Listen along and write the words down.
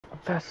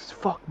fast as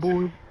fuck,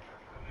 boy.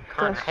 I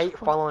Fast as hate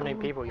fuck, following new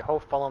boy. people. Your whole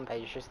following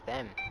page is just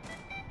them.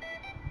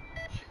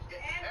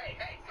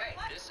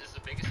 This is the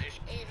biggest issue.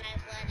 Did they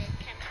ever play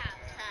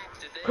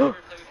with your Mac?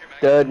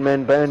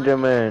 Desmond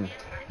Benjamin.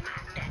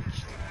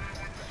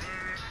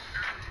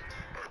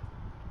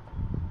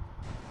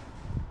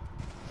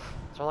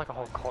 There's like a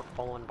whole cult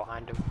following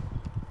behind him.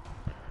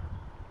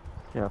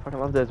 Yeah, I fucking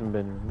love Desmond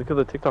Benjamin. Look at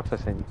the TikToks I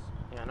sent you.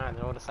 Yeah, I know,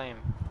 they're all the same.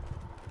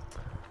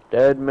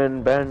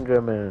 Desmond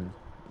Benjamin.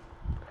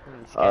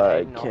 He's I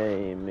getting off.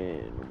 came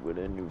in with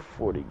a new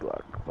 40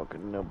 Glock.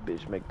 Fucking no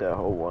bitch, make that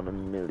whole one a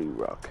milli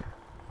rock.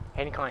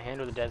 Hayden can't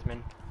handle the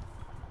Desmond.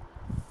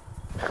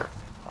 I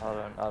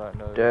don't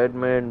know.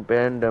 Desmond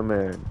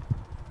Benjamin.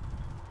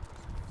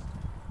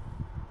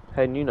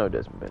 Hey, you know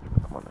Desmond Benjamin,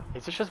 come on now.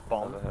 Is this just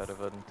bomb? Never heard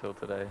of it until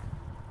today.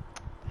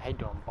 I hate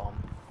doing bomb.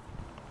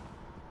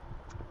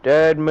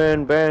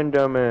 Desmond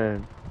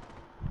Benjamin.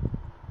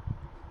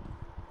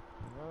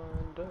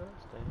 Understand.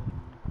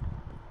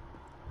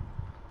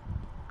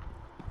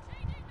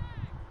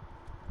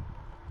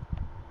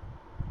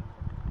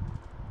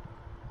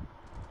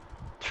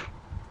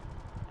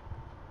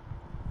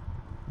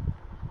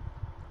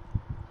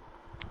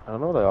 I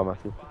don't know what they are,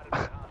 Matthew.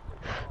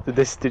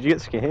 Did you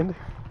get scanned?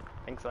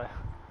 I think so.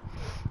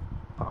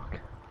 Fuck.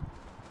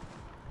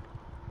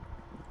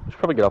 We should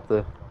probably get up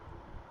there.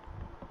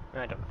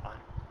 No, I don't fine.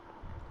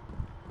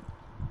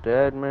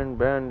 Desmond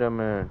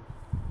Benjamin.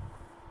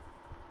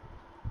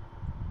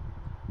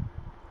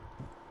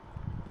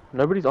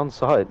 Nobody's on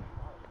side.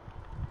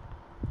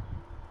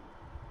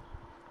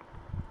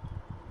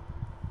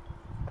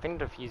 I think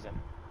defuse him.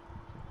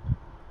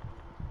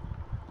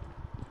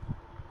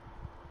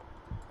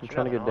 I'm Should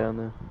trying to I get not? down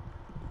there.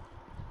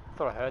 I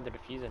thought I heard the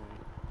diffuser.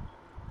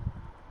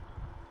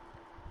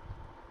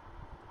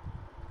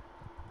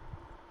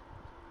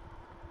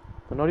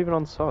 They're not even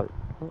on site.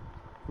 Oh,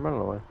 I'm running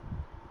away.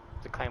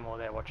 There's a claymore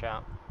there, watch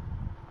out.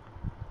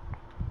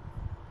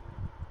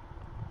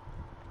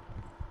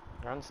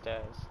 They're on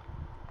stairs.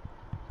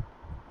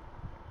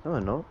 No,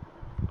 they're not.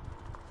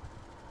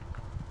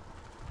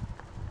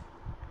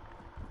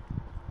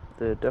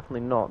 They're definitely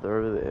not. They're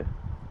over there.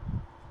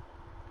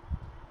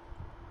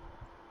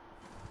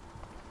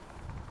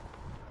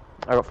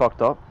 I got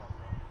fucked up.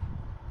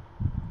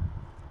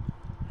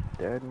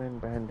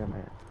 Desmond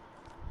Benjamin.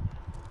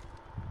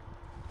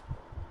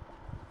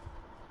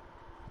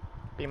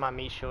 Be my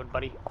meat shield,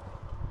 buddy.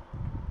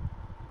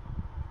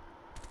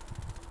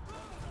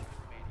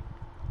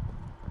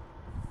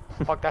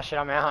 Fuck that shit,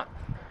 I'm out.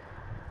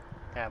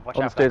 Yeah, watch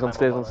On out. stairs, on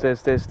stairs, on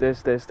stairs,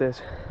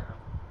 stairs.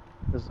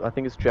 I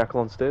think it's Jackal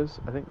on stairs,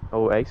 I think.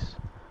 Oh, Ace.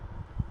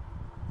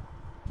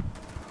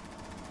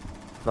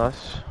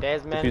 Nice.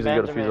 Desmond Diffuser, you got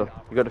a Benjamin. diffuser.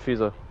 You got a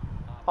diffuser.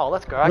 Oh,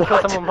 let's go. I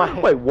killed someone with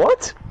my... Wait,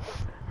 what?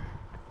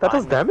 That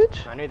does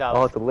damage? I knew that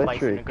Oh, was it's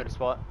placed in a electric. good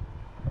spot.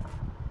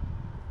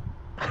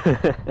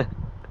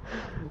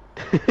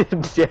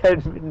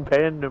 Desmond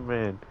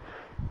Benjamin.